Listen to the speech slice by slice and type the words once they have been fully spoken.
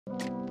Hey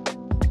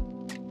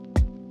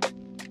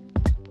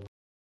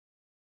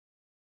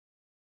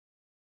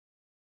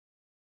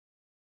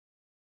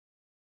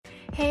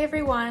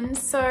everyone,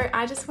 so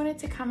I just wanted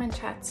to come and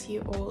chat to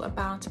you all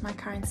about my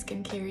current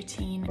skincare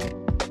routine.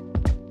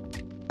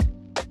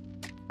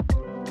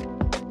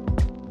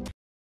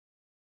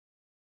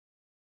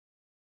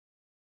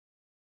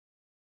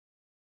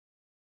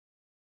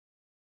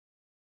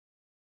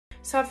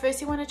 So I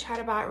firstly want to chat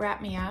about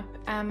Wrap Me Up.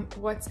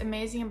 What's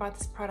amazing about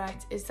this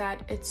product is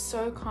that it's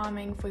so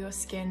calming for your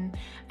skin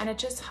and it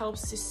just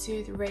helps to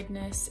soothe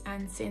redness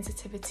and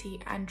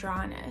sensitivity and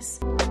dryness.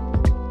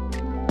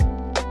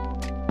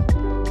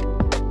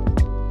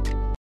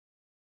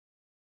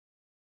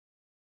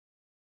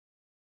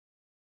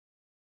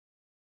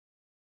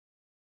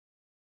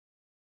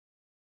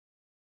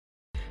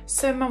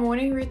 So my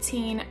morning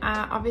routine,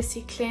 I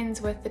obviously cleanse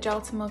with the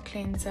gel to milk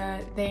cleanser,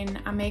 then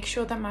I make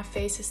sure that my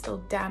face is still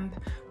damp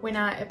when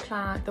I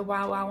apply the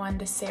Wow Wow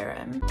Wonder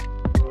serum.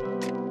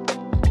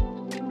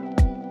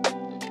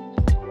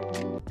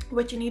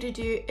 What you need to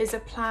do is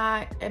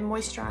apply a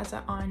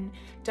moisturizer on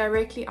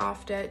directly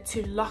after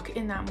to lock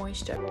in that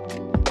moisture.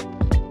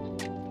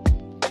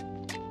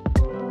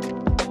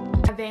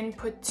 I then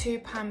put 2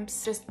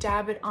 pumps, just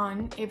dab it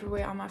on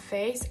everywhere on my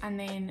face and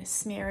then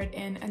smear it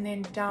in and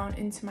then down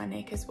into my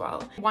neck as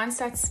well. Once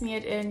that's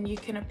smeared in, you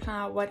can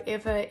apply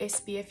whatever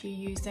SPF you're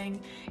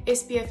using.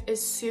 SPF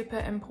is super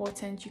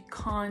important. You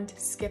can't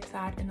skip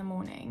that in the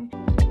morning.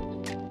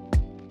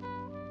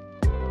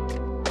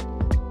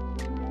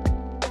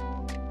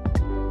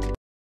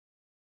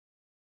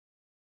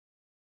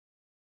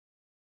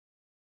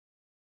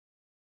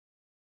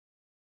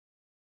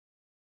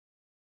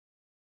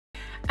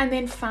 And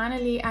then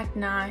finally at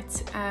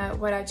night,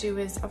 what I do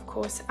is, of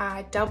course,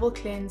 I double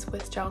cleanse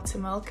with gel to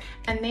milk.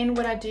 And then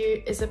what I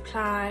do is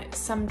apply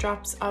some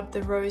drops of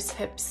the Rose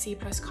Hip C+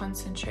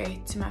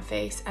 concentrate to my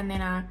face, and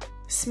then I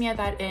smear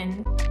that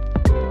in.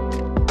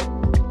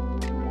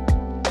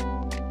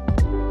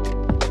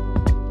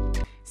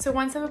 So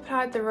once I've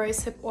applied the Rose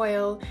Hip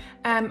oil,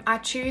 I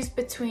choose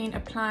between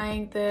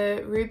applying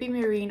the Ruby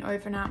Marine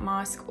overnight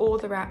mask or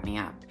the Wrap Me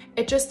Up.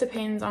 It just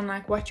depends on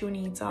like what your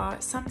needs are.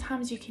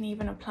 Sometimes you can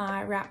even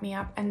apply Wrap Me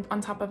Up and on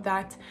top of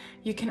that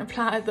you can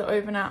apply the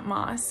overnight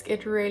mask.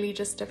 It really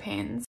just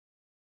depends.